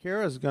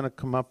Cara's going to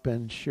come up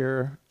and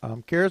share.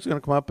 Cara's going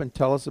to come up and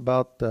tell us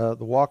about the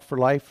Walk for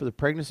Life for the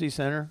Pregnancy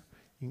Center.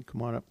 You can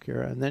come on up,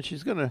 Cara, and then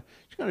she's going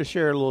to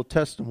share a little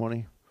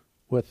testimony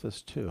with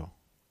us too.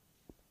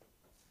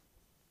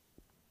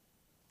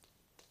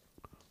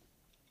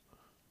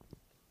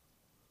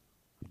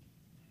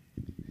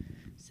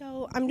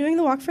 So I'm doing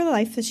the Walk for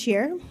Life this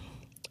year.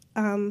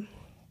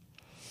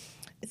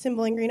 It's in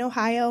Bowling Green,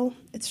 Ohio.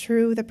 It's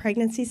through the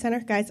Pregnancy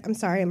Center. Guys, I'm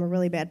sorry, I'm a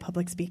really bad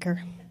public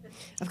speaker.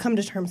 I've come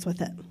to terms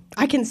with it.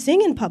 I can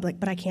sing in public,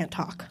 but I can't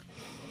talk.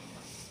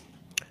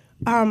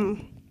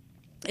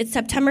 It's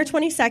September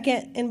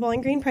 22nd in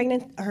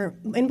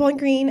Bowling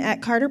Green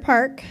at Carter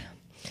Park.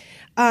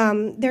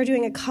 They're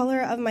doing a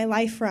Color of My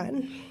Life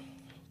run.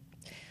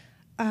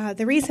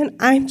 The reason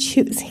I'm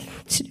choosing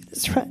to do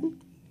this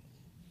run,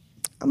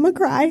 I'm gonna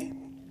cry.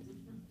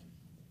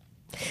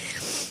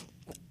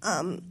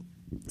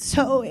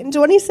 So in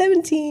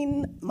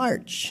 2017,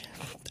 March,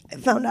 I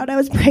found out I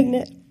was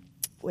pregnant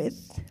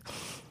with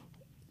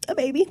a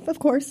baby, of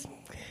course.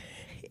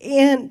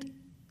 And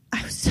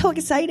I was so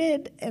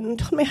excited and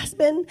told my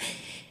husband,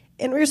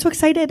 and we were so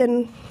excited.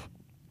 And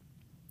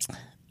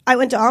I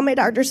went to all my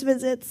doctor's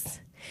visits.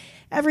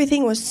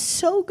 Everything was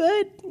so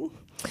good.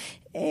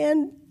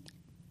 And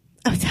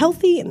I was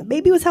healthy, and the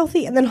baby was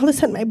healthy. And then all of a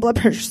sudden, my blood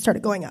pressure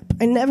started going up.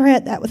 I never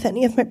had that with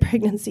any of my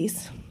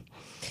pregnancies.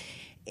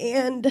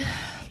 And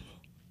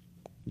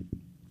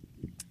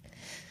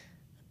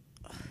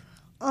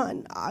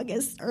on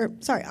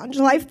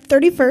July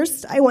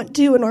 31st, I went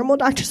to a normal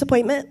doctor's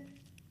appointment.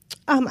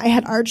 I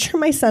had Archer,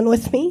 my son,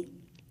 with me.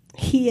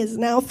 He is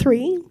now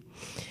 3,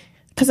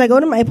 because I go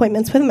to my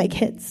appointments with my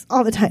kids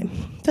all the time.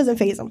 Doesn't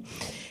faze them.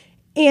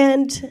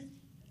 And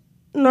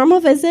normal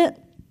visit.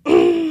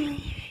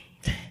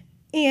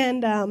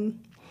 And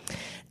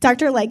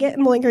Dr. Leggett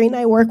in Bowling Green,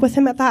 I work with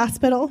him at the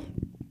hospital.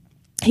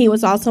 He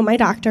was also my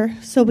doctor,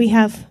 so we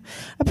have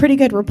a pretty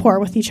good rapport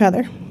with each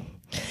other.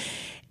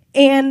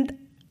 And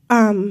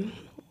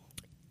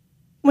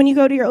when you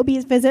go to your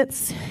OB's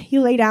visits, you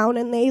lay down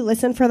and they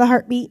listen for the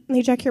heartbeat and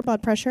they check your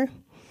blood pressure.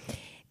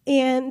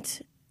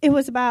 And it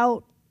was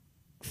about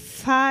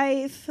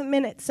 5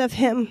 minutes of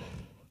him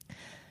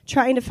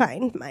trying to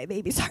find my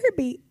baby's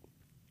heartbeat.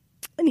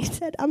 And he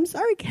said, "I'm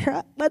sorry,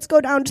 Cara, let's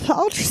go down to the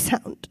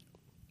ultrasound."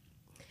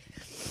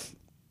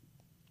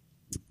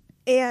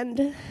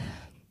 And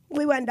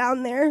we went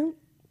down there,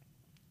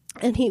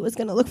 and he was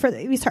going to look for the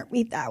baby's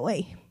heartbeat that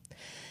way.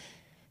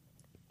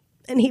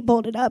 And he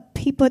pulled it up.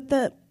 He put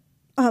the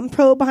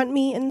probe on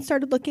me and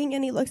started looking,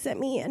 and he looks at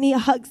me, and he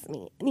hugs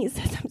me. And he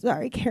says, "I'm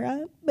sorry,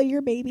 Cara, but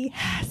your baby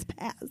has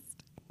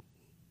passed."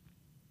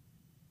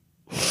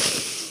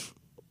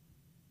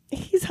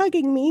 He's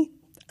hugging me.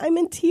 I'm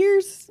in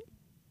tears.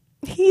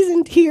 He's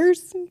in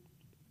tears.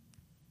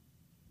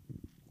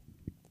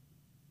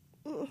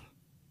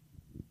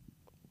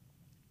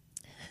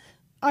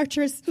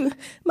 Archer's,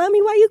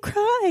 "Mommy, why you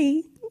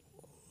cry?"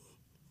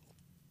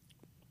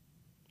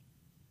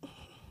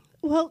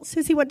 Well,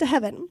 Sissy went to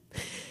heaven.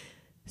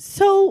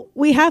 So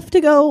we have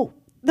to go.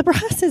 The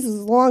process is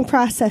a long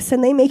process,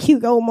 and they make you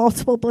go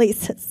multiple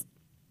places.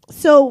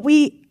 So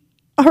we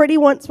already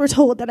once were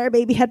told that our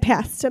baby had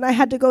passed, and I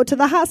had to go to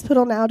the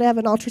hospital now to have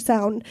an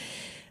ultrasound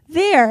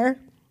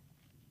there,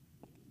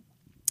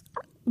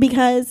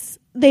 because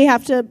they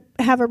have to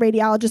have a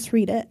radiologist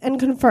read it and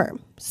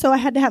confirm. So I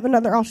had to have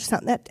another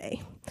ultrasound that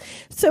day.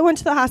 So I went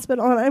to the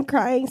hospital, and I'm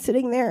crying,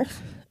 sitting there,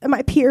 and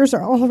my peers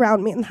are all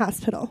around me in the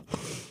hospital.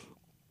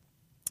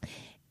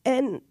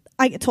 And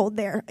I get told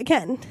there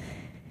again.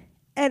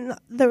 And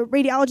the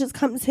radiologist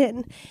comes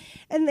in,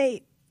 and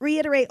they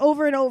reiterate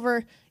over and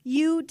over,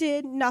 "You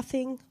did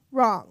nothing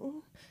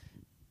wrong.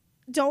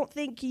 Don't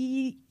think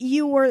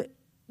you were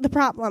the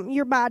problem.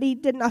 Your body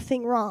did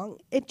nothing wrong.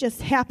 It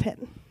just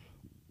happened."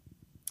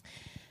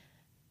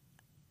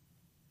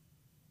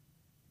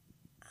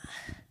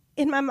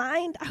 In my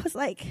mind, I was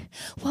like,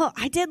 well,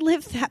 I did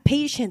lift that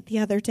patient the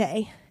other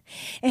day,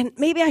 and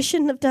maybe I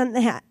shouldn't have done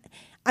that.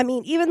 I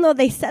mean, even though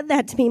they said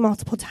that to me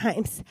multiple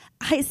times,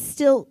 I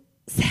still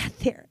sat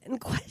there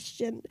and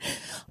questioned,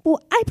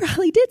 well, I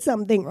probably did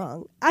something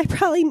wrong. I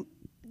probably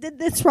did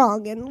this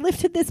wrong and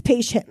lifted this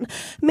patient.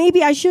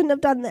 Maybe I shouldn't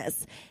have done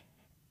this.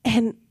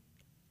 And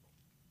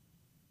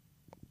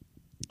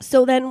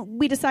so then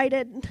we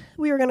decided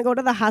we were going to go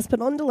to the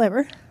hospital and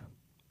deliver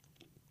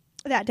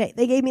that day.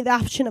 They gave me the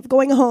option of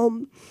going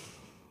home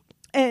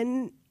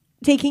and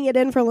taking it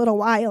in for a little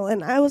while.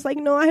 And I was like,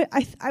 no,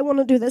 I want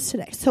to do this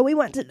today. So we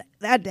went to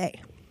that day.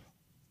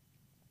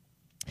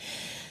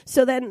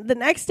 So then the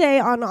next day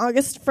on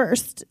August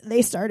 1st,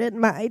 they started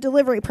my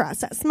delivery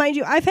process. Mind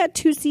you, I've had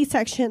 2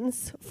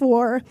 C-sections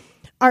for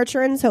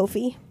Archer and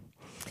Sophie,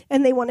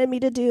 and they wanted me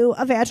to do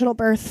a vaginal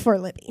birth for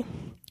Libby.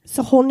 It's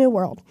a whole new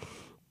world.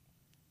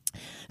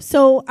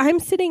 So I'm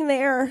sitting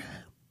there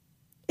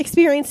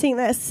experiencing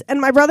this,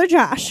 and my brother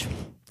Josh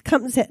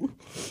comes in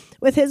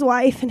with his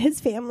wife and his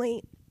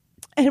family,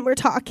 and we're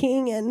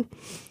talking and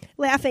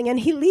laughing, and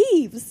he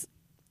leaves,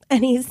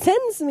 and he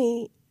sends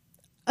me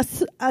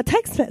a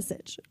text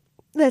message,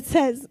 that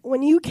says,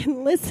 when you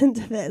can listen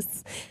to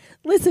this,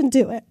 listen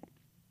to it.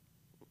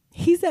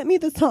 He sent me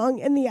the song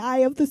In the Eye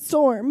of the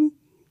Storm.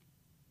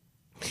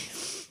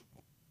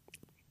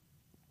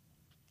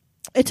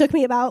 It took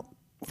me about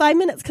 5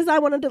 minutes because I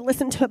wanted to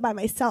listen to it by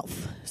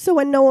myself. So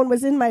when no one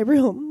was in my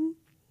room,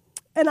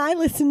 and I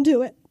listened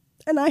to it,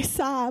 and I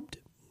sobbed.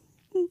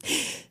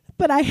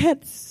 But I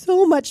had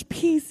so much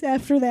peace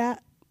after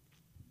that.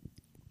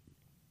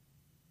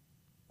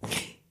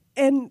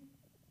 And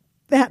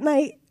that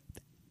night,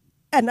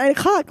 at 9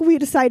 o'clock, we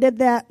decided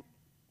that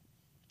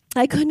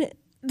I couldn't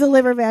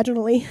deliver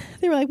vaginally.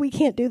 They were like, we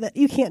can't do that.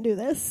 You can't do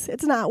this.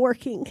 It's not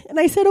working. And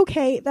I said,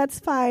 okay, that's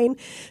fine.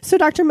 So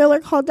Dr. Miller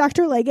called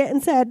Dr. Leggett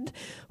and said,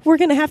 we're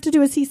going to have to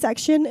do a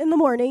C-section in the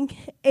morning.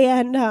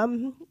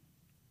 And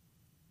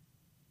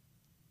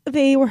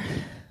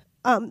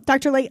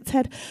Dr. Leggett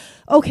said,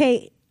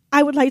 okay,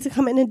 I would like to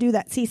come in and do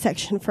that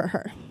C-section for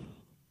her.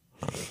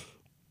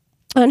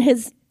 On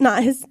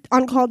not his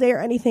on-call day or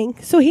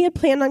anything. So he had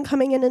planned on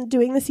coming in and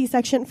doing the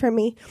C-section for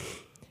me.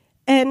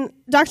 And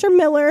Dr.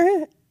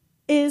 Miller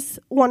is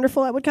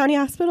wonderful at Wood County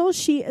Hospital.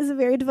 She is a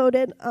very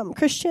devoted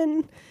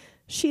Christian.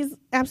 She's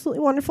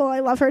absolutely wonderful. I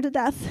love her to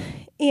death.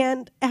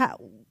 And at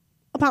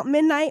about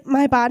midnight,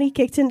 my body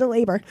kicked into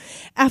labor.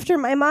 After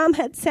my mom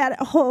had sat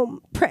at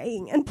home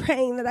praying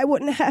that I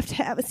wouldn't have to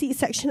have a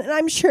C-section. And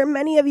I'm sure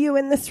many of you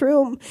in this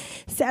room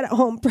sat at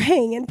home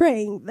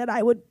praying that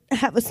I would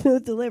have a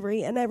smooth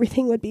delivery and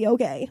everything would be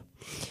okay.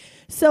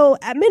 So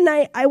at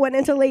midnight, I went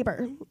into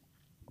labor.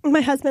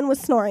 My husband was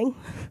snoring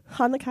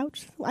on the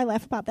couch. I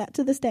laugh about that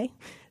to this day.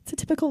 It's a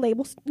typical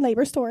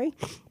labor story.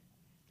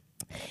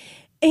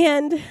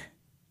 And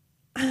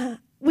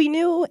we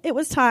knew it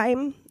was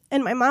time.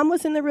 And my mom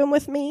was in the room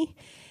with me,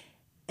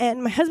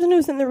 and my husband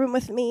was in the room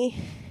with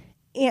me,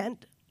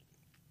 and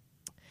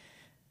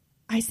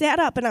I sat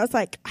up, and I was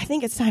like, I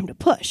think it's time to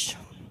push.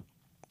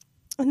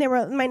 And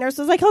my nurse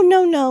was like, oh,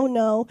 no.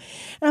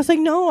 And I was like,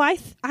 no, I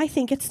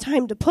think it's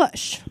time to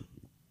push.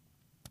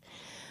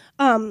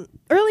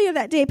 Earlier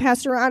that day,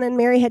 Pastor Ron and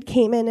Mary had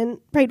came in and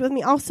prayed with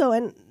me also,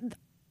 and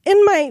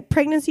in my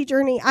pregnancy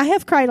journey, I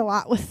have cried a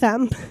lot with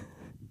them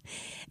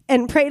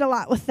and prayed a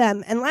lot with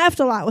them and laughed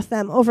a lot with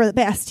them over the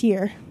past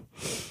year.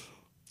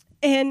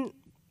 And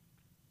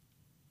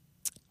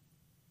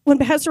when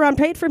Pastor Ron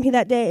prayed for me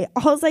that day,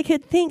 all I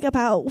could think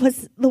about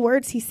was the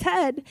words he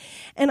said,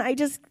 and I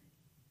just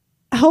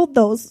held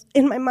those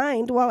in my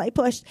mind while I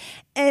pushed.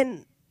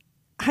 And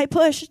I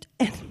pushed,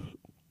 and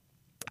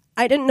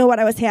I didn't know what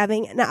I was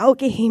having, and out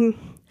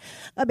came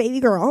a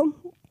baby girl.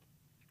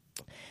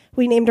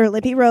 We named her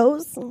Libby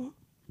Rose.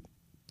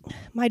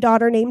 My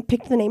daughter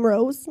picked the name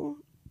Rose.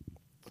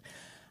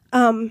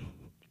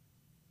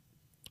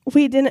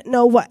 We didn't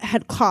know what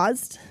had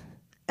caused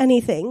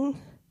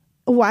anything,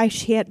 why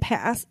she had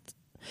passed.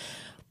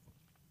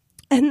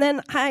 And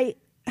then I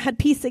had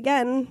peace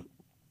again.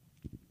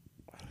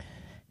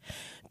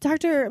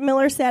 Dr.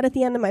 Miller sat at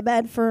the end of my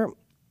bed for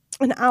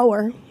an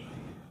hour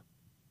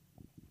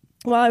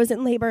while I was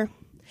in labor.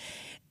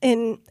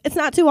 And it's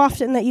not too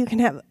often that you can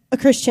have a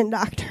Christian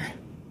doctor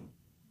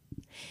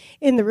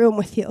in the room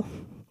with you.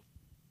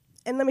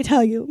 And let me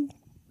tell you,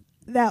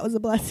 that was a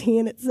blessing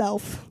in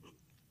itself.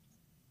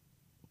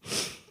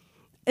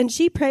 And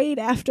she prayed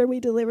after we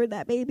delivered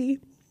that baby.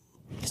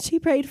 She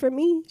prayed for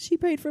me. She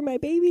prayed for my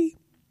baby.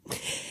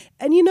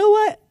 And you know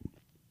what?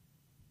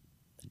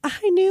 I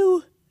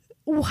knew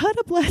what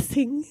a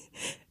blessing.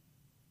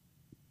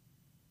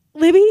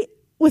 Libby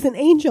was an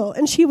angel,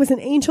 and she was an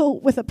angel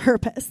with a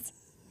purpose.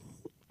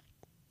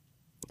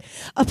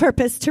 A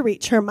purpose to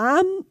reach her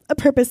mom, a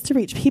purpose to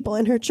reach people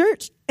in her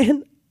church,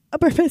 and a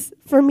purpose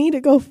for me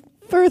to go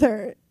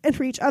further and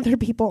reach other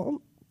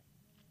people.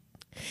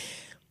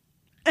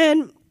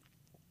 And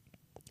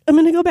I'm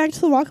going to go back to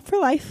the Walk for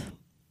Life.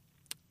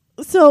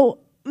 So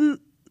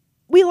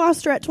we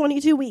lost her at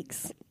 22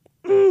 weeks.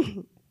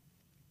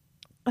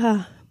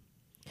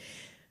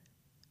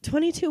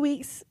 22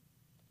 weeks,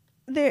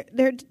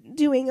 they're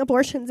doing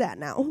abortions at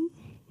now.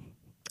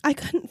 I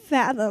couldn't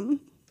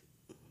fathom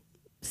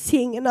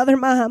seeing another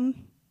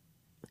mom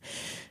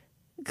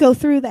go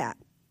through that.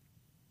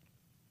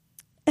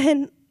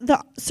 And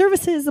the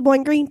services the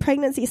Bowling Green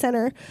Pregnancy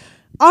Center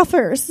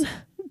offers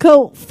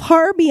go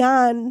far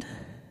beyond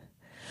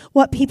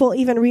what people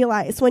even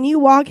realize. When you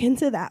walk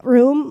into that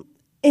room,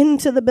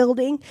 into the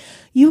building,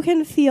 you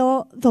can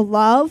feel the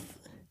love,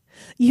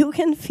 you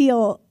can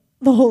feel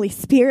the Holy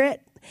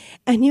Spirit,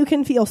 and you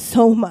can feel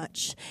so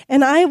much.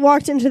 And I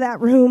walked into that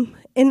room,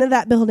 into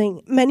that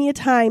building, many a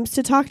times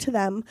to talk to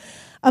them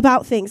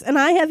about things. And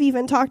I have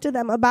even talked to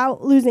them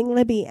about losing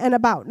Libby and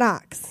about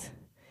Knox.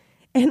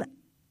 And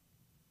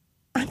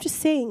I'm just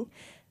saying,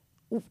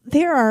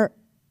 there are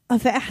a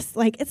vast,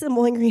 it's in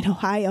Bowling Green,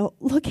 Ohio.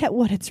 Look at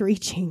what it's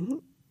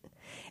reaching.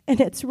 And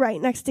it's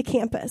right next to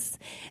campus.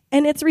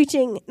 And it's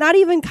reaching not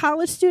even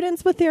college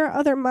students, but there are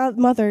other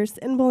mothers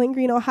in Bowling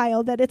Green,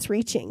 Ohio that it's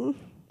reaching.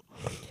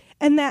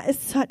 And that is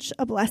such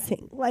a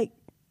blessing.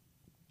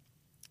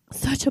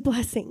 such a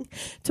blessing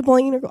to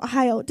Bowling Green,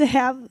 Ohio, to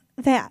have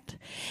that.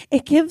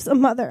 It gives a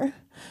mother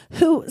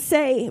who,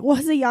 say,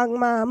 was a young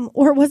mom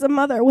or was a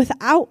mother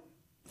without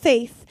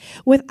faith,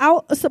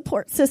 without a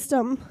support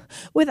system,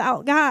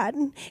 without God,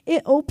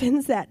 it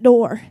opens that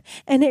door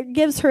and it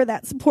gives her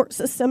that support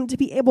system to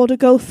be able to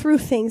go through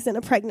things in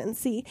a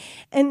pregnancy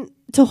and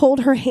to hold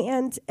her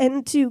hand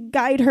and to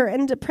guide her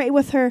and to pray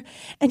with her.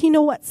 And you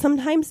know what?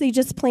 Sometimes they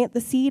just plant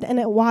the seed and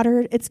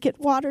it's get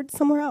watered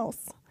somewhere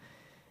else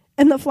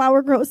and the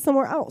flower grows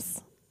somewhere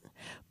else.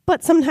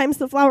 But sometimes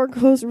the flower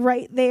grows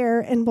right there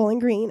in Bowling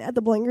Green at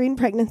the Bowling Green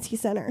Pregnancy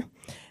Center.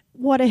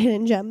 What a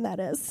hidden gem that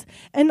is.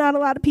 And not a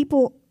lot of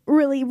people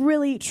really,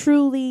 really,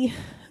 truly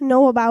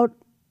know about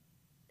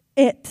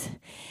it.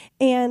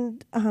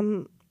 And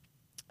a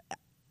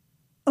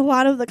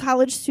lot of the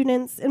college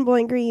students in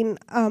Bowling Green,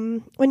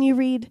 when you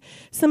read,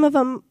 some of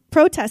them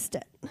protest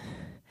it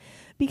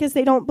because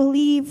they don't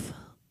believe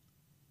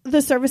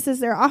the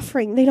services they're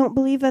offering. They don't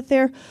believe that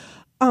they're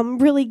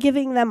really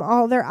giving them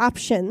all their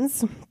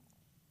options.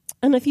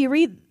 And if you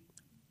read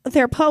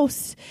their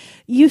posts,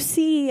 you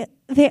see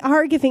they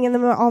are giving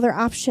them all their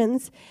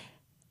options.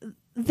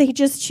 They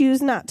just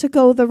choose not to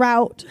go the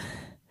route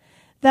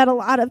that a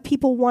lot of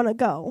people want to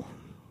go.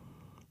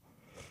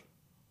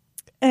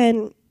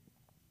 And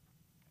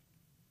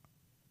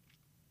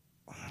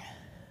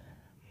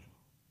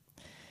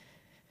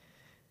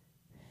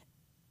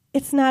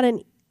it's not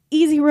an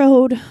easy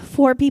road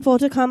for people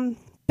to come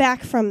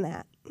back from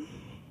that.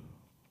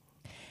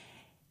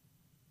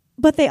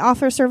 But they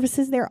offer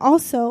services there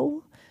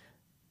also.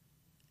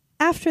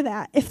 After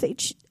that, if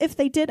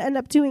they did end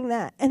up doing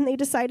that and they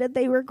decided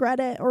they regret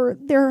it or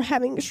they're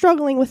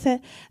struggling with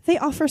it, they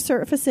offer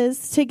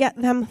services to get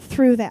them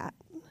through that,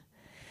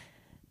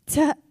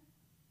 to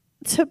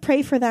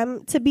pray for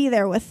them, to be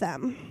there with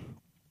them.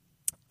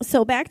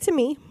 So back to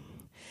me.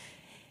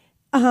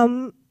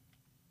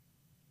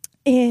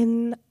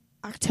 In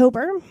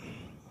October,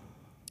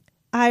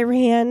 I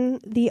ran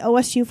the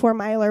OSU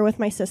 4-miler with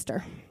my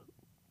sister.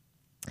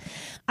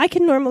 I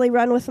can normally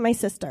run with my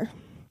sister.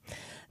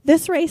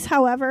 This race,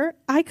 however,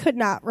 I could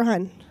not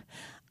run.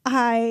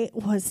 I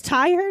was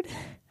tired.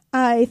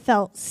 I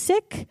felt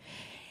sick.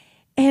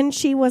 And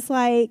she was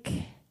like,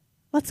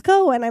 let's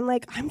go. And I'm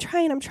like, I'm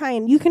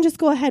trying. You can just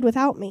go ahead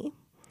without me.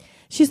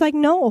 She's like,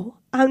 no,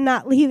 I'm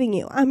not leaving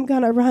you. I'm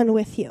going to run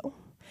with you.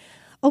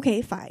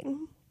 Okay,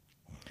 fine.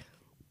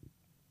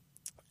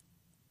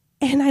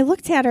 And I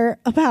looked at her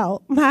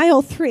about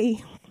mile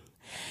 3.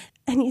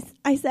 And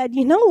I said,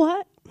 you know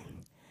what?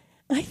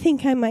 I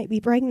think I might be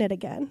pregnant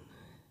again.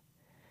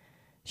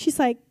 She's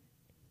like,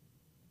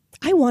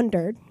 I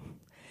wondered.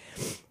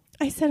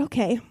 I said,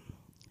 okay.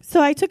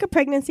 So I took a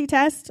pregnancy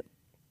test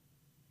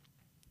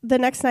the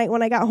next night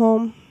when I got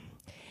home.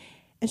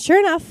 And sure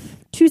enough,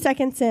 2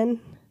 seconds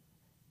in,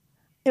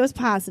 it was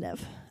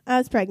positive. I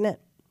was pregnant.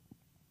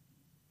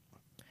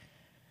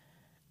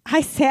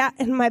 I sat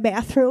in my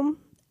bathroom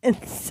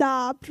and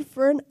sobbed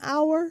for an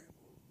hour.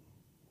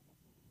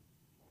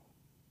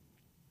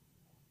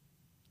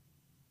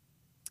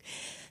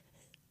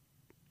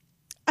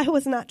 I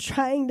was not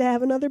trying to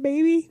have another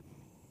baby.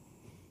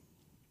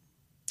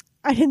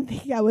 I didn't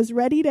think I was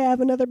ready to have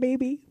another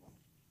baby.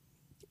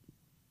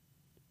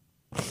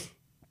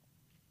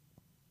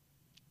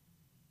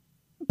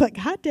 But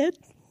God did.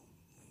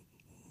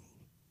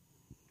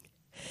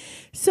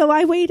 So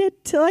I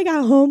waited till I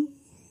got home.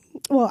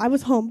 Well, I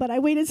was home, but I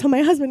waited till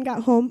my husband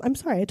got home. I'm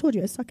sorry, I told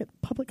you I suck at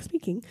public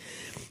speaking.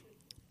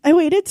 I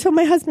waited till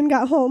my husband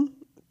got home.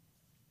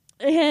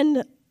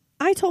 And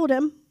I told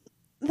him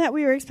that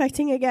we were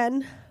expecting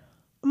again.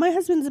 My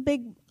husband's a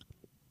big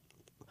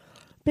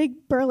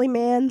burly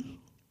man.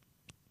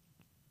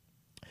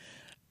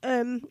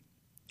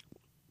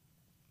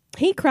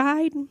 He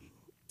cried.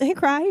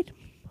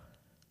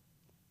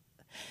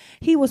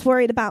 He was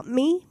worried about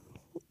me.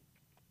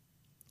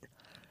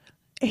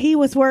 He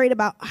was worried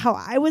about how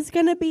I was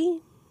going to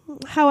be,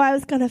 how I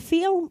was going to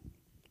feel,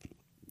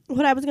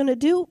 what I was going to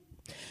do.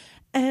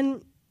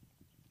 And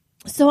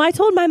so I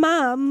told my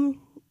mom,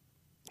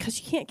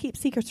 because you can't keep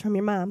secrets from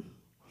your mom,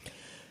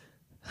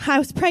 I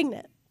was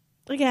pregnant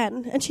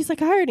again. And she's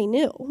like, I already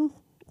knew.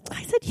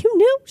 I said, you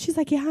knew? She's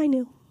like, yeah, I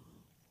knew.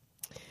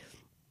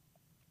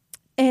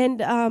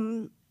 And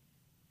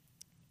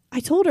I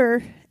told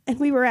her, and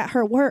we were at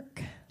her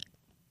work.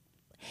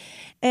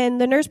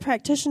 And the nurse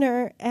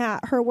practitioner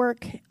at her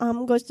work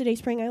goes to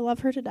Dayspring. I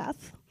love her to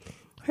death.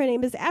 Her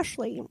name is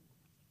Ashley.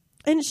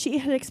 And she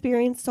had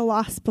experienced a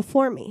loss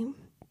before me.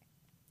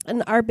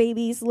 And our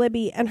babies,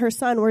 Libby and her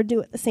son, were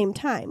due at the same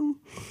time.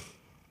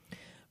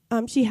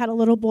 She had a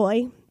little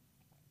boy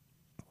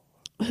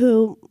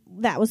who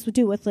that was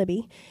due with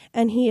Libby.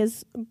 And he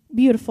is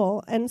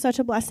beautiful and such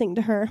a blessing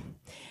to her.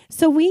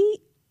 So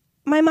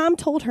my mom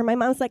told her, my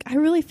mom's like, I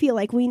really feel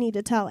like we need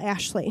to tell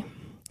Ashley.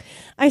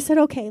 I said,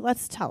 okay,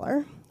 let's tell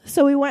her.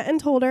 So we went and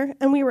told her,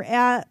 and we were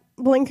at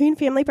Bowling Green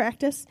Family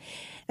Practice,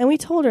 and we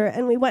told her,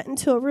 and we went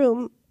into a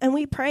room, and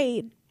we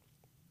prayed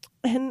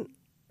and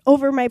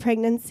over my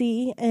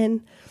pregnancy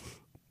and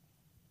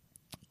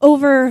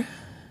over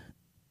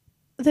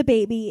the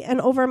baby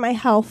and over my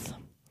health.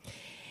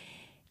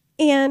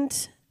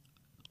 And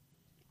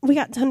we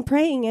got done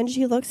praying, and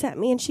she looks at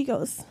me and she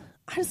goes,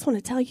 I just want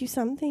to tell you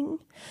something.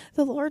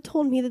 The Lord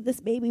told me that this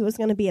baby was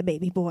going to be a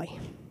baby boy.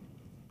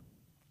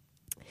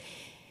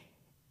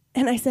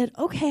 And I said,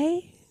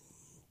 okay.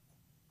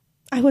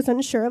 I was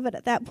unsure of it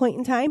at that point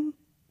in time.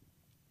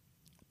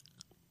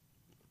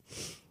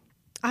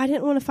 I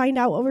didn't want to find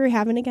out what we were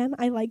having again.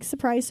 I like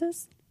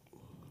surprises.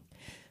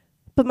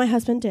 But my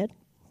husband did.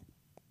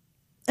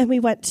 And we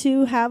went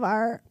to have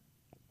our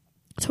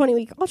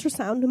 20-week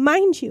ultrasound.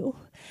 Mind you,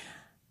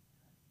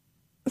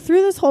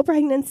 through this whole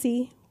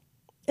pregnancy,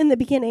 in the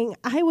beginning,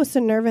 I was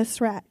a nervous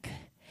wreck.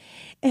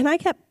 And I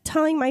kept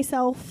telling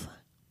myself,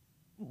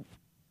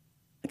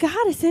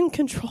 God is in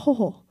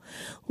control.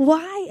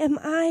 Why am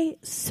I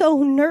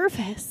so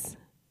nervous?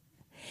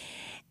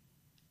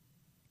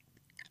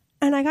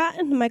 And I got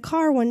into my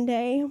car one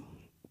day,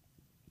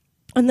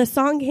 and the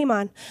song came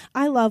on.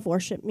 I love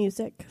worship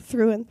music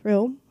through and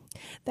through.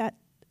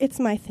 It's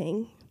my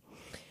thing.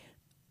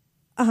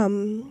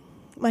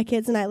 My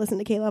kids and I listen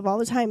to K-Love all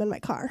the time in my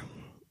car.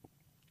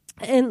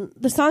 And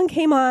the song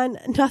came on,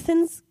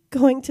 Nothing's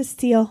Going to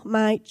Steal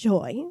My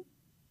Joy.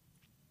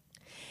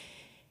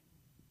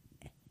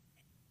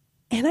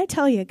 And I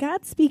tell you,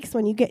 God speaks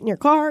when you get in your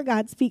car.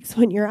 God speaks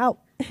when you're out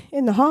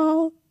in the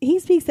hall. He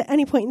speaks at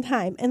any point in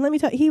time. And let me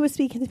tell you, he was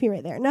speaking to me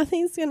right there.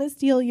 Nothing's going to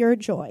steal your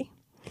joy.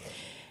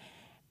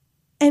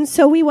 And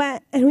so we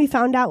went and we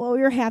found out what we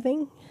were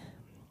having.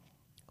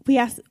 We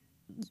asked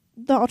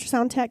the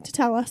ultrasound tech to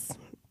tell us.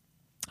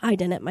 I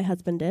didn't. My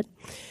husband did.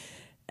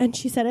 And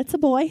she said, it's a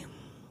boy.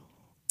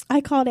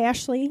 I called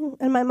Ashley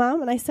and my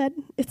mom, and I said,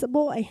 it's a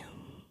boy.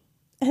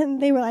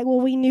 And they were like, well,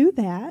 we knew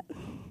that.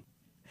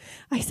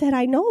 I said,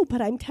 I know,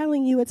 but I'm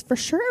telling you it's for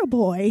sure a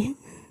boy.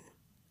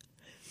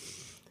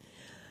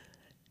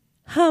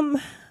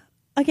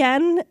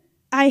 Again,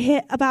 I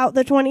hit about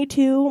the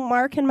 22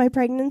 mark in my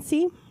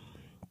pregnancy.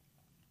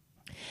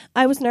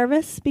 I was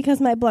nervous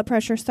because my blood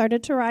pressure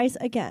started to rise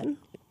again.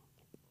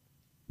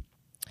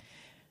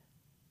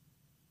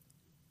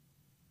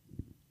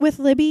 With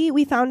Libby,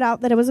 we found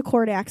out that it was a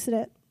cord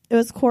accident. It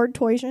was cord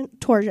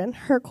torsion.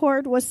 Her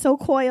cord was so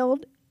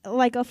coiled,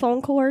 like a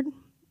phone cord,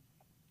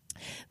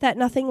 that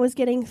nothing was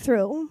getting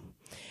through.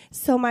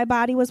 So my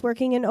body was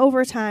working in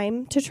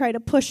overtime to try to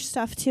push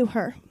stuff to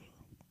her.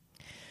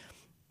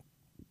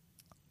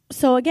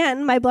 So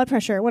again, my blood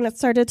pressure, when it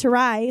started to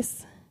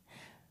rise,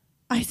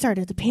 I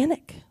started to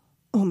panic.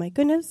 Oh my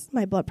goodness,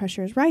 my blood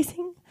pressure is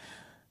rising.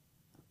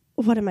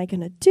 What am I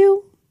going to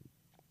do?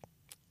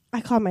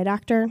 I called my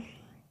doctor.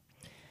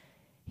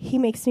 He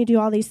makes me do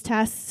all these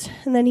tests,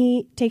 and then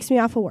he takes me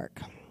off of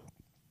work.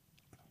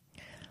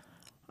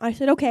 I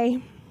said,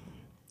 okay,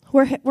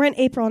 we're in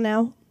April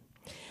now.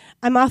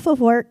 I'm off of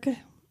work.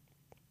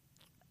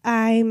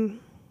 I'm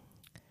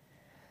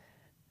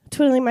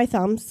twiddling my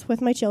thumbs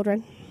with my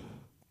children.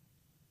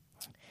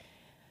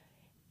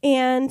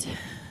 And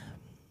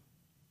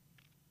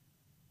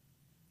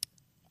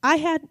I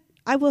had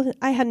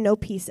no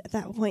peace at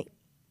that point.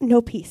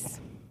 No peace.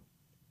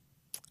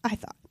 I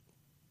thought,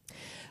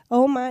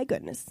 oh my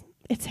goodness,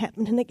 it's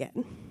happening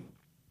again.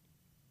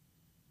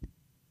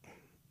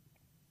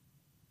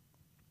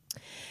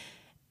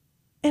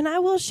 And I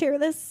will share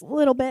this a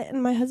little bit,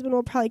 and my husband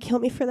will probably kill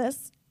me for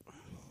this.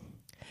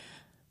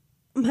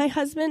 My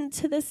husband,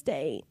 to this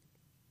day,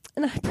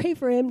 and I pray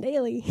for him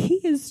daily, he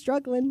is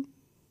struggling.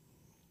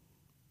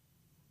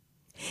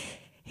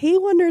 He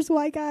wonders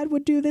why God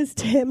would do this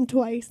to him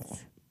twice.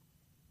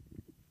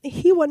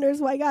 He wonders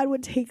why God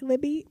would take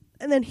Libby,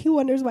 and then he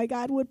wonders why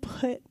God would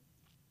put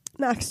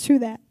Knox through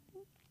that.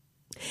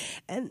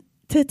 And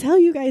to tell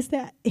you guys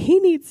that he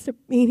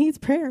needs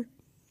prayer.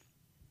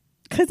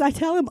 Because I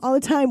tell him all the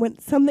time when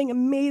something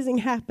amazing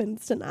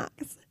happens to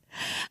Knox,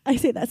 I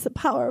say that's the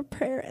power of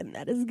prayer, and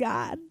that is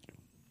God.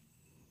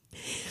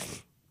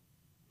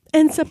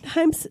 And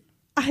sometimes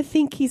I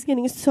think he's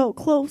getting so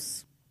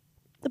close,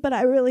 but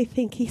I really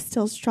think he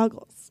still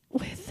struggles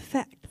with the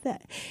fact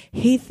that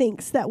he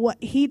thinks that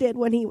what he did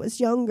when he was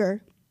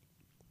younger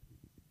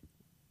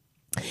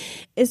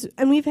is,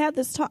 and we've had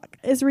this talk,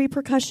 is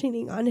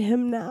repercussioning on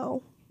him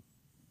now.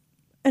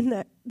 And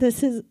that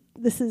this is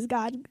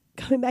God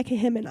coming back at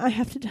him, and I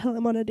have to tell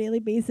him on a daily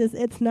basis,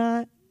 it's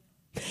not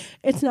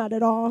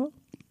at all.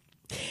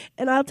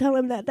 And I'll tell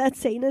him that that's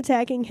Satan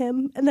attacking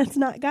him, and that's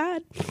not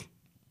God.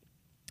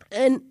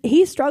 And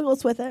he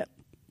struggles with it.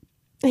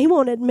 He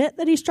won't admit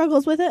that he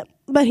struggles with it,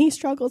 but he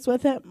struggles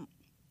with it.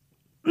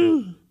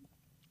 And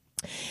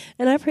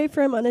I pray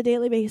for him on a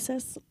daily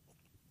basis.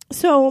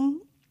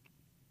 So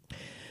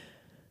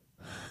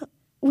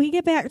we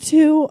get back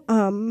to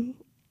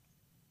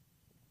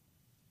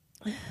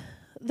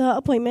the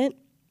appointment.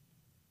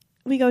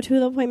 We go to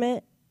the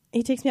appointment.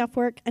 He takes me off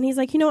work, and he's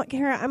like, you know what,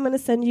 Cara, I'm going to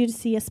send you to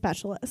see a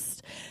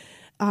specialist,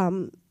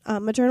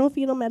 maternal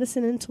fetal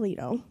medicine in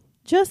Toledo,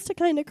 just to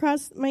kind of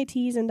cross my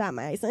T's and dot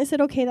my I's. And I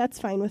said, okay, that's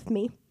fine with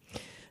me.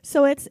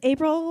 So it's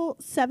April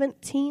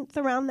 17th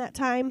around that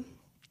time,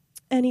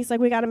 and he's like,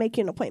 we got to make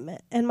you an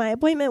appointment. And my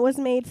appointment was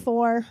made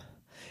for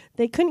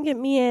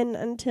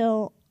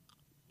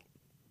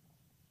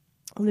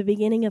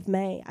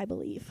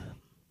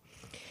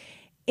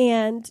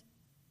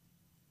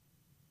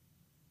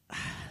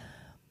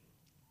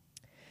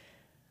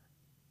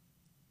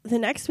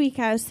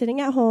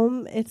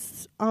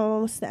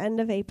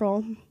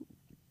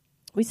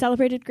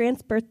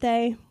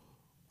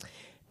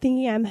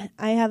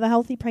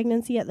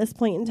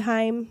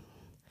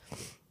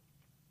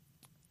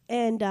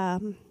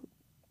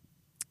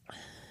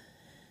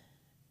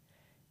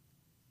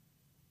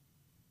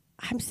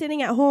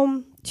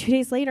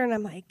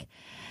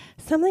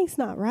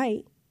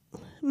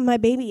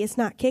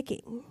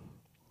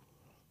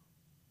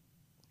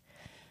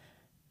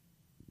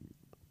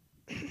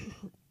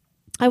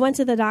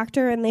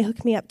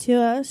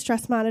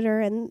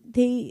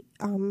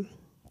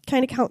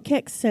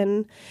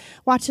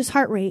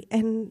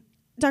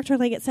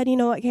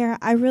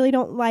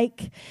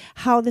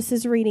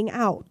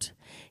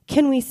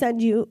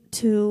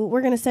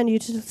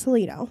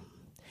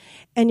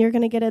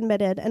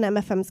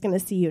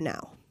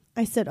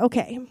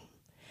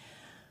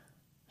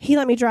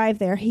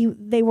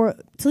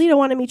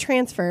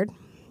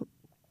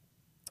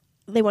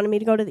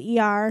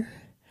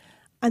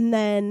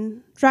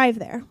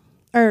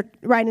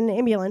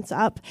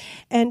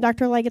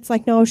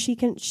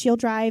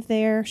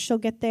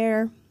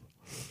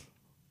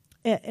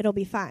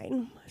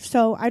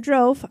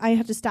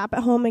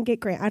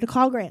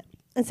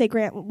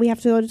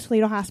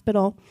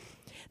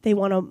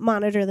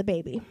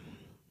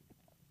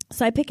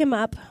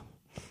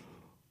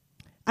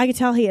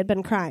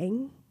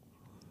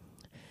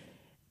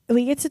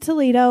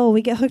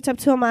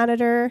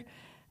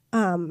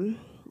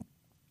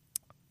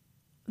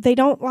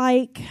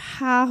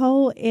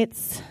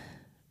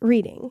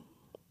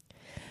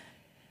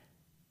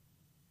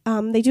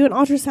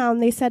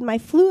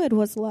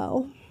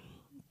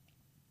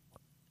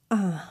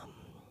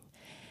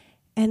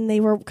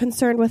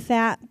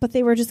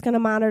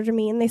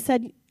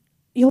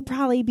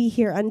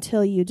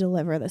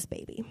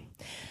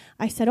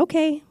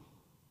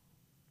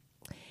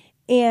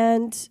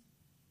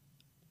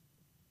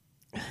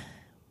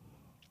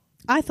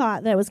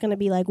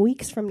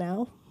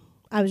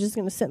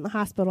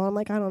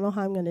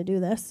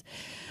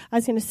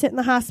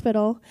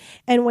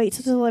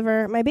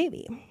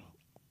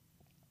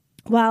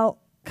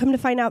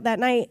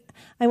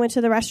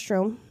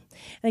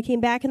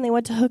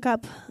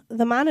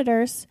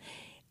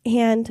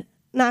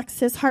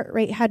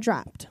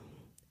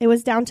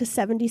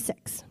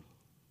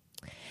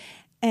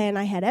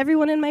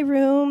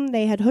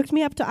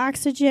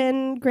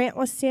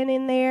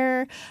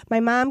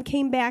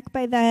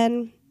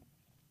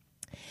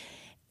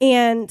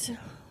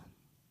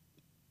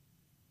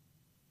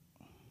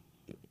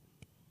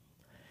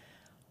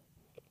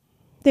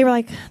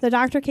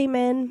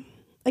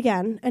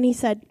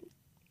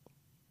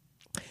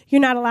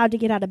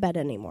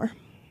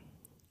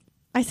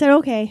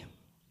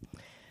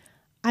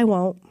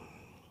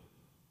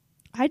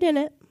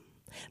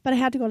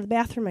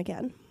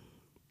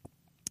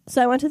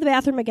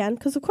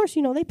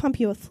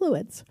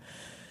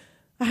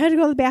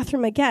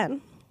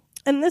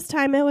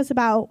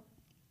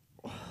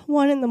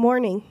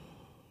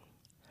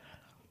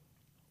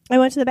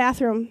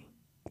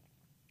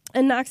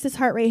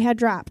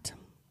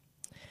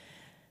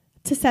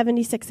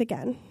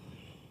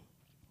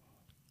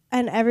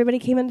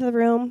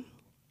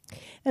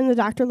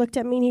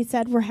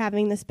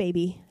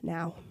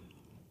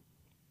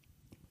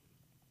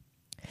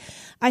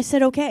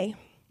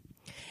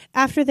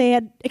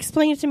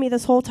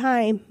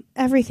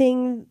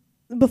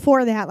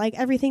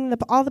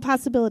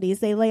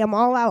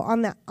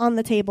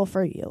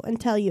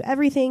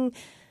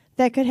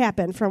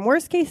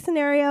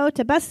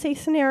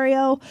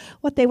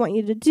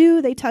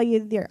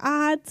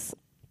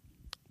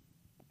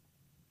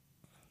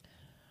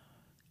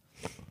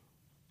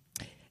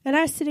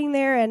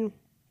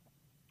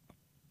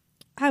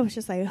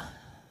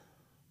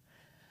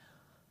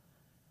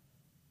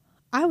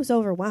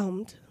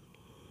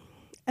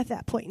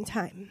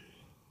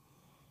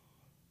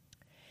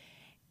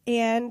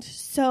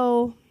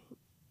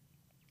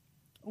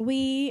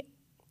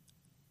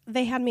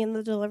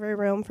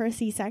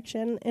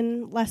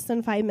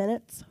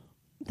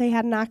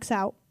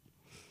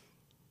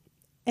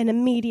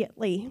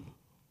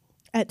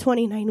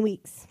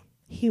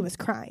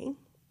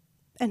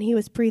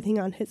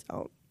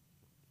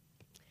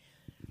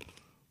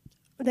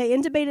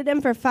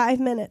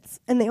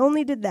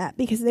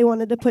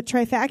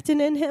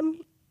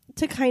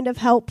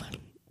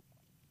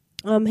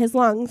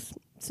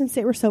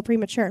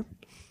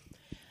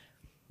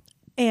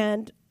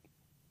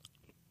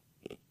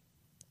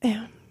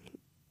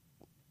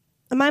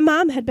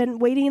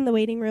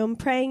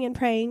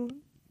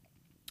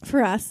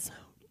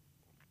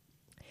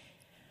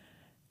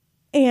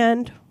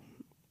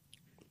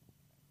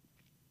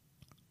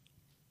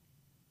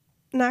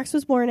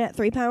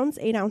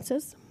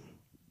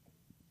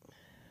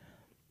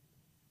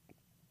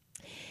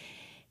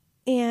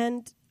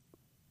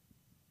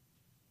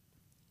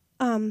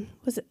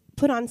was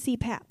put on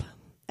CPAP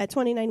at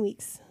 29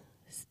 weeks.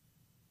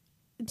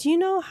 Do you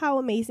know how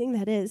amazing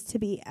that is to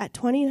be at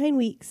 29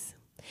 weeks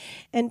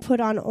and put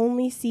on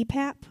only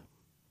CPAP?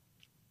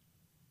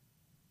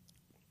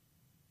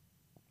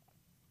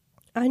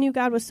 I knew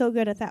God was so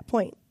good at that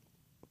point.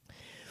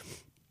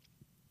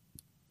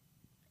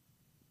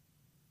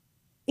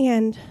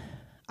 And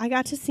I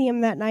got to see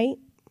him that night.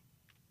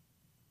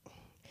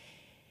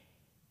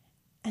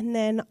 And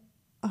then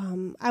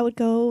I would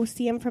go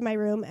see him from my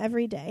room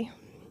every day.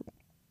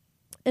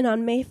 And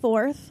on May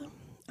 4th,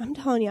 I'm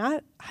telling you,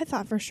 I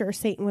thought for sure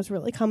Satan was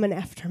really coming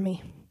after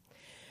me.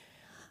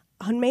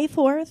 On May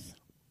 4th,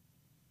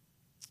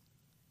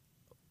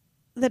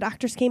 the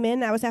doctors came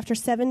in. I was after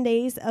 7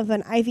 days of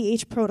an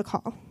IVH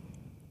protocol.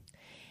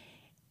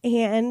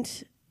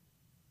 And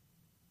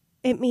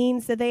it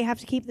means that they have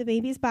to keep the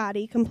baby's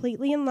body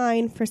completely in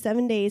line for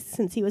 7 days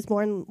since he was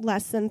born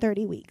less than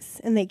 30 weeks.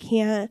 And they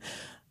can't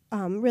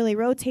really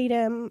rotate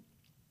him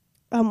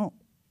or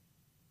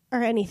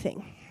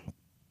anything.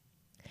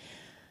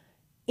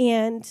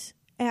 And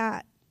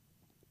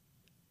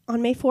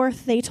on May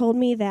 4th, they told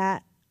me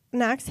that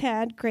Knox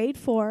had grade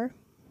 4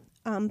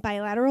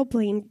 bilateral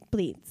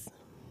bleeds.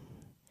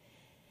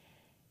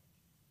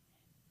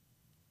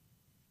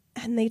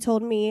 And they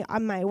told me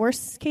on my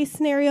worst case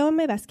scenario and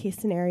my best case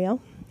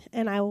scenario.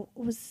 And I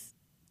was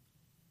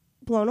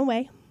blown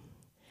away.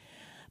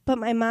 But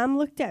my mom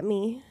looked at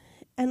me,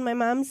 and my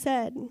mom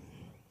said,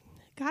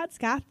 God's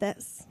got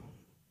this.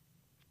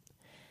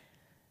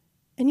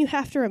 And you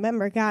have to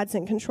remember God's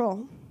in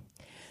control.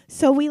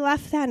 So we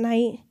left that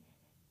night.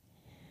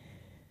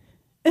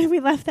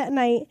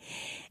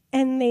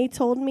 And they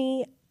told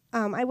me,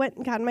 I went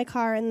and got in my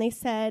car, and they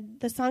said,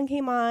 the song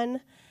came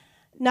on,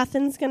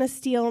 Nothing's Gonna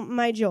Steal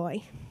My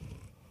Joy.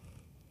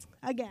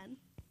 Again.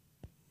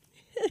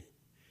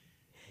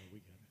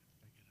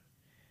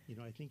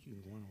 I think you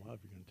can go on a while if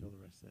you're going to tell the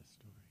rest of that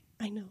story.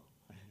 I know.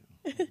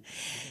 I got a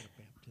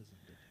baptism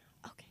to do.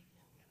 Okay.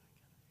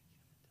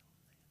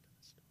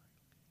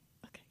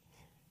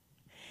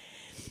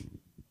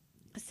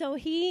 So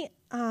he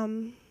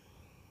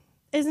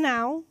is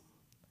now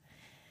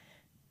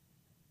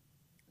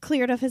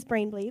cleared of his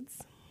brain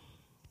bleeds.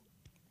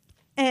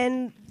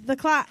 And the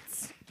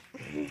clots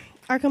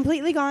are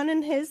completely gone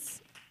in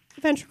his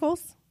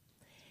ventricles.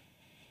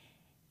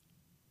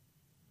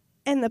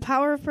 And the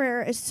power of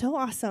prayer is so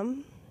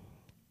awesome.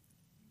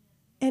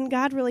 And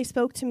God really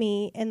spoke to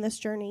me in this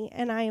journey.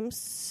 And I am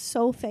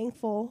so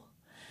thankful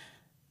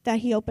that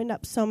he opened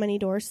up so many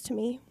doors to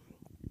me.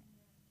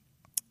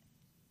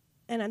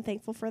 And I'm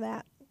thankful for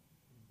that.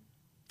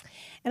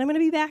 And I'm going to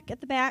be back at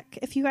the back.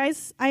 If you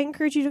guys, I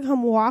encourage you to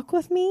come walk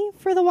with me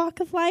for the walk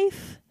of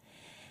life.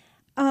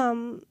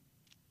 And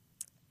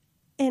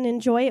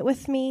enjoy it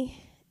with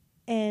me.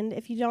 And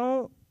if you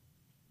don't,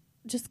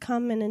 just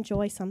come and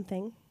enjoy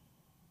something.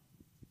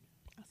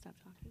 I'll stop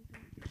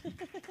talking.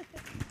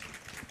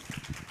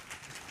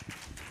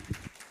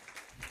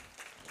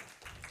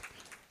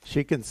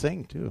 She can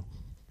sing, too.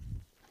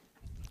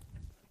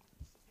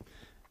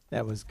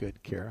 That was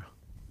good, Cara.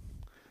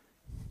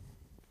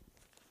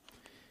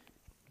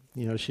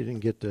 She didn't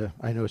get to,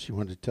 I know she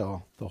wanted to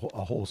tell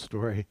a whole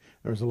story.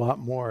 There was a lot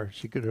more.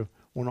 She could have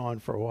went on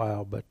for a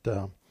while, but,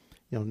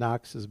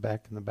 Knox is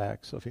back in the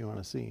back, so if you want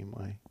to see him,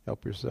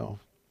 help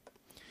yourself.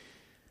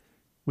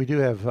 We do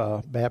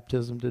have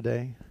baptism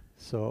today,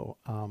 so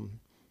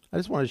I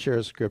just want to share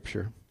a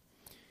scripture.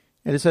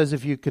 And it says,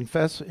 if you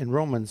confess, in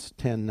Romans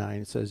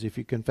 10:9, it says, if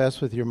you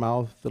confess with your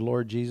mouth the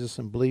Lord Jesus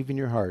and believe in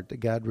your heart that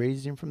God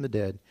raised him from the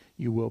dead,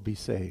 you will be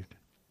saved.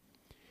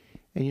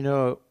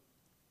 And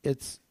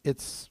it's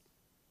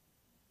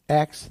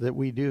acts that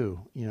we do,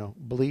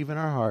 believe in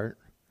our heart,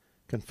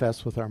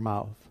 confess with our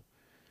mouth.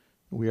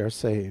 We are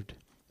saved.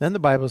 Then the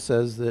Bible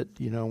says that,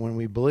 when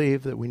we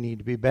believe that we need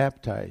to be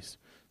baptized.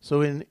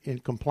 So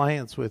in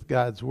compliance with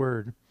God's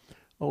word,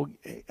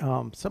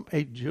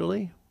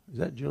 Julie, is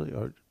that Julie?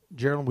 Or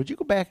Gerald, would you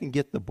go back and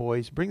get the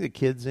boys? Bring the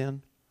kids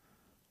in.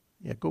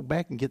 Yeah, go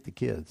back and get the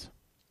kids.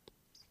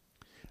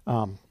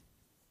 That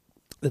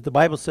the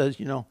Bible says,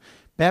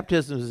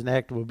 baptism is an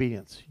act of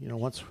obedience.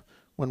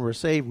 When we're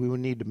saved, we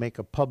would need to make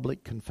a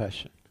public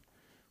confession.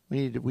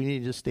 We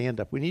need to stand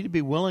up. We need to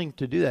be willing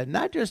to do that,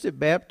 not just at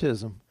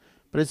baptism,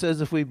 but it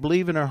says if we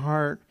believe in our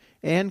heart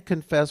and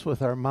confess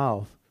with our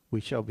mouth,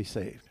 we shall be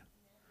saved.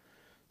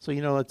 So,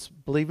 it's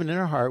believing in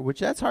our heart, which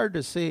that's hard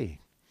to see.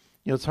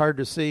 It's hard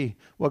to see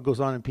what goes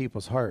on in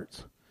people's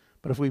hearts.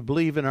 But if we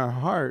believe in our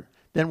heart,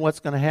 then what's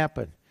going to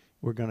happen?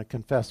 We're going to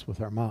confess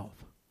with our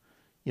mouth.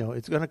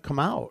 It's going to come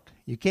out.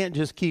 You can't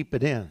just keep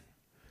it in.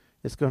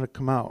 It's going to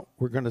come out.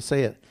 We're going to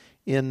say it.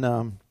 Do you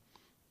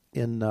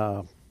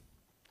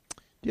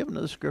have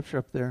another scripture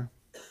up there?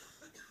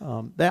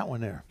 That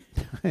one there.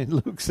 In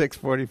Luke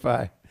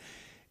 6:45.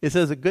 It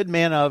says, a good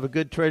man out of a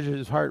good treasure of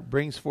his heart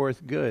brings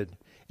forth good.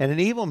 And an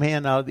evil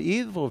man out of the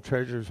evil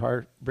treasure of his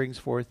heart brings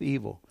forth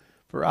evil.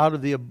 For out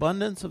of the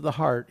abundance of the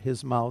heart,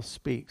 his mouth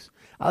speaks.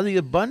 Out of the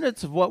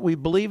abundance of what we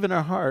believe in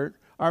our heart,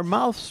 our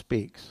mouth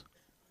speaks.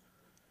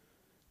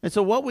 And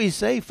so what we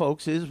say,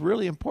 folks, is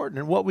really important.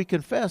 And what we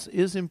confess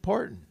is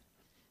important.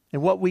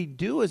 And what we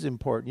do is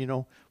important. You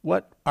know,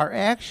 what our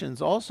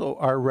actions also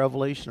are a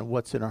revelation of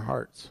what's in our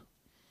hearts.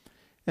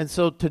 And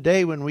so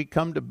today when we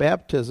come to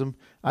baptism,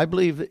 I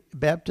believe that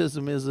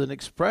baptism is an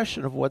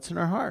expression of what's in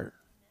our heart.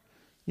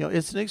 You know,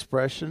 it's an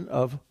expression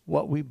of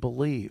what we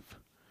believe.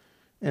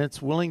 And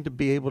it's willing to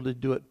be able to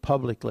do it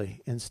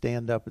publicly and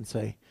stand up and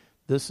say,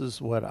 this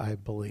is what I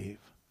believe.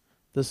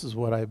 This is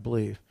what I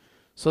believe.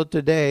 So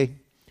today,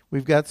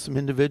 we've got some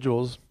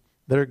individuals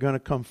that are going to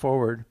come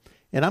forward,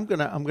 and I'm going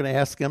to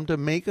ask them to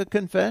make a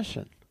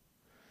confession.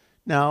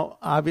 Now,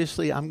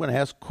 obviously, I'm going to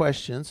ask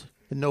questions,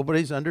 and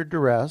nobody's under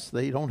duress.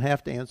 They don't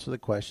have to answer the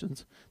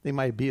questions. They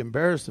might be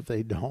embarrassed if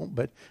they don't,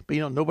 but you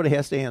know, nobody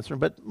has to answer them.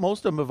 But most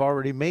of them have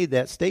already made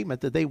that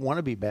statement that they want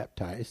to be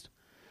baptized.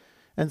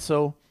 And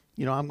so,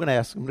 you know, I'm going to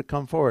ask them to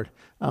come forward.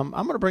 I'm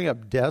going to bring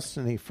up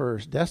Destiny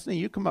first. Destiny,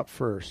 you come up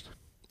first.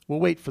 We'll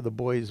wait for the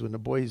boys when the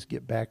boys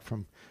get back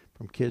from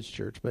kids'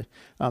 church. But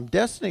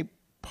Destiny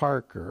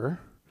Parker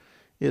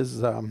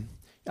is,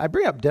 I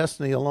bring up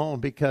Destiny alone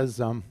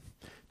because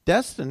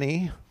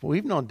Destiny,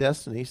 we've known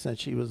Destiny since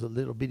she was a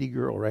little bitty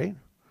girl, right?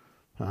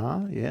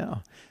 Yeah.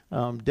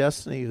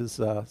 Destiny is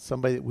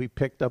somebody that we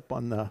picked up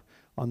on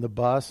the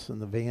bus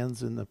and the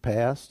vans in the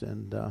past,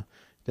 and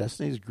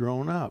Destiny's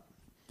grown up.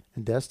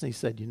 And Destiny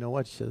said, you know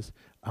what? She says,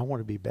 I want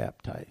to be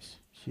baptized.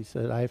 She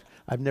said,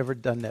 I've never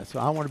done that, so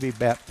I want to be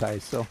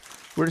baptized. So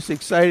we're just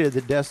excited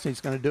that Destiny's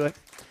going to do it.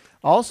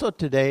 Also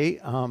today,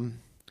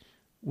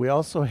 we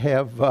also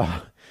have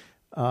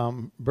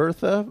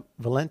Bertha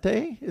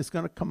Valente is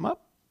going to come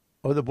up.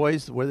 Oh, the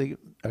boys,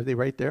 are they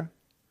right there?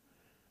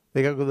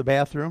 They got to go to the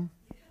bathroom?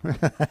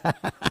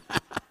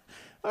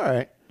 All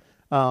right.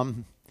 Why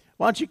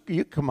don't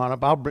you come on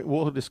up?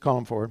 We'll just call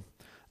them forward.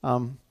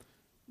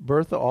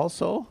 Bertha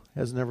also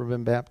has never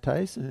been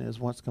baptized and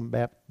wants to come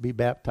be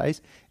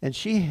baptized. And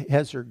she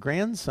has her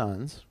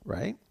grandsons,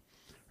 right?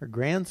 Her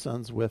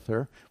grandsons with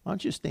her. Why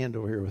don't you stand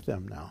over here with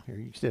them now? Here,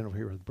 you stand over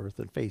here with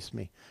Bertha and face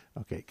me.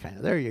 Okay, kind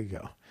of. There you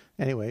go.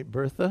 Anyway,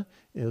 Bertha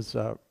is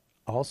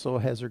also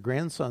has her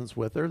grandsons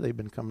with her. They've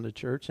been coming to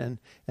church, and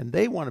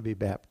they want to be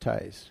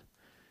baptized.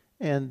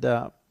 And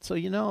so,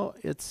 you know,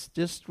 it's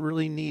just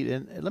really neat.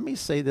 And let me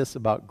say this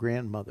about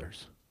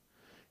grandmothers.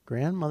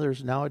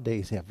 Grandmothers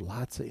nowadays have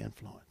lots of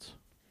influence.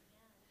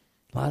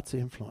 Lots of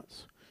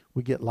influence.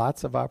 We get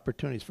lots of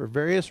opportunities. For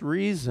various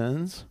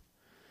reasons,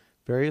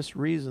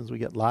 we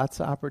get lots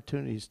of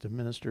opportunities to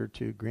minister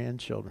to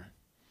grandchildren.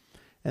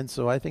 And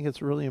so I think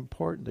it's really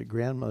important that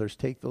grandmothers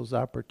take those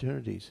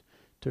opportunities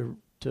to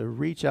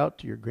reach out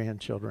to your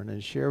grandchildren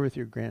and share with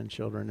your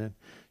grandchildren, and,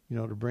 you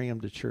know, to bring them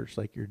to church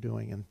like you're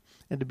doing,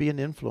 and to be an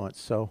influence.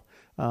 So,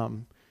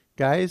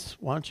 guys,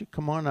 why don't you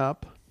come on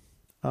up?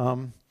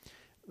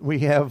 We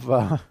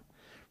have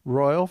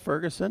Royal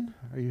Ferguson.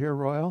 Are you here,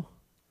 Royal?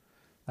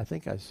 I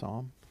think I saw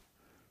him.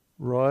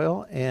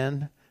 Royal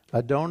and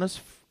Adonis.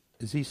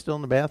 Is he still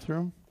in the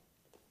bathroom?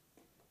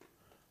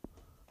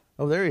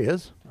 Oh, there he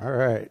is. All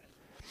right.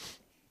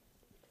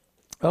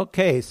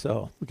 Okay,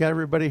 so we got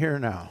everybody here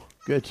now.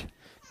 Good.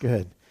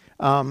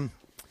 I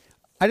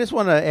just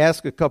want to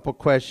ask a couple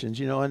questions,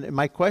 you know, and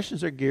my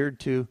questions are geared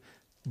to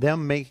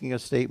them making a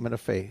statement of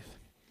faith.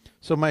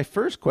 So my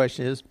first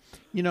question is,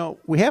 you know,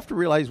 we have to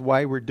realize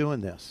why we're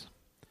doing this.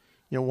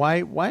 You know,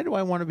 why do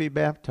I want to be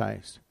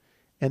baptized?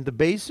 And the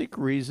basic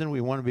reason we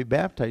want to be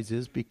baptized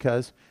is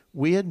because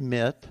we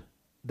admit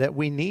that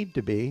we need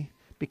to be,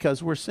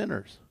 because we're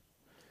sinners.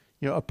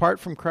 You know, apart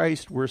from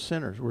Christ, we're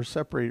sinners. We're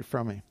separated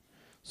from Him.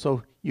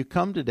 So you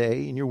come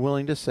today and you're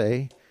willing to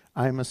say,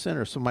 I'm a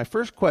sinner. So my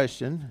first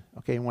question,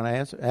 okay,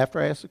 after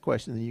I ask the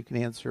question, then you can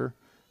answer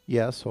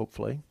yes,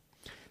 hopefully.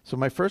 So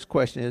my first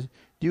question is,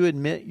 do you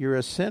admit you're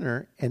a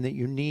sinner and that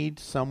you need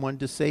someone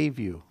to save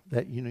you?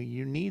 That, you know,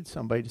 you need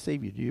somebody to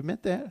save you. Do you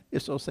admit that?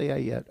 If so, say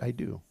I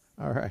do.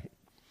 All right.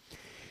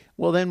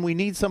 Well, then we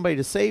need somebody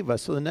to save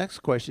us. So the next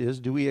question is,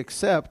 do we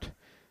accept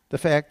the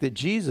fact that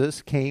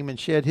Jesus came and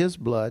shed His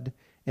blood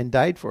and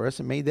died for us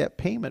and made that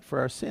payment for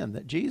our sin?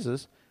 That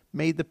Jesus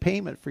made the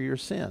payment for your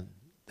sin.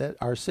 That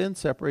our sin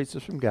separates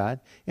us from God.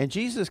 And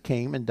Jesus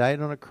came and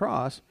died on a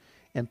cross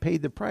and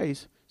paid the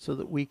price so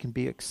that we can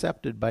be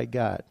accepted by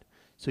God.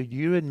 So do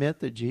you admit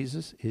that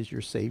Jesus is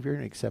your Savior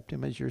and accept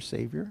Him as your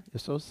Savior?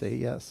 If so, say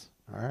yes.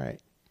 All right.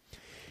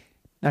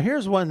 Now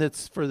here's one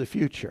that's for the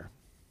future.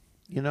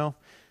 You know,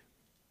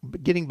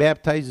 getting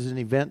baptized is an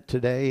event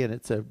today, and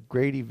it's a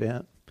great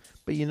event.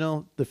 But you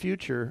know, the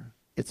future,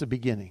 it's a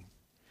beginning.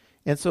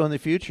 And so in the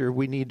future,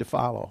 we need to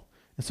follow.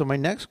 And so my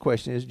next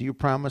question is, do you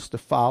promise to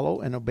follow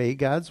and obey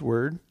God's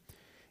word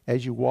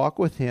as you walk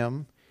with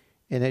Him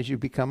and as you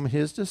become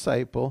His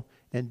disciple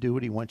and do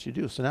what He wants you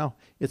to do? So now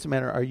it's a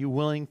matter, are you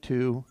willing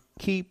to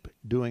keep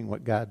doing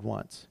what God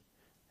wants?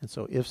 And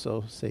so if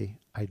so, say,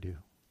 I do.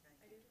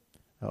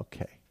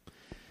 Okay.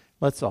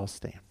 Let's all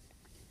stand.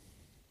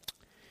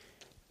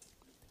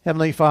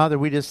 Heavenly Father,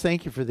 we just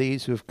thank You for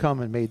these who have come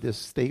and made this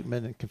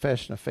statement and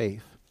confession of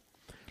faith.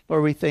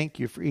 Lord, we thank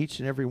You for each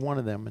and every one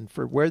of them and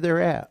for where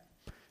they're at.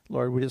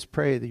 Lord, we just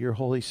pray that your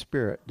Holy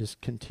Spirit just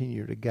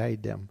continue to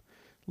guide them.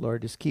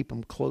 Lord, just keep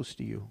them close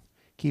to you.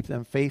 Keep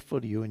them faithful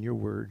to you and your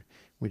word.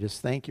 We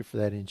just thank you for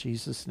that in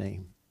Jesus'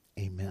 name.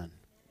 Amen.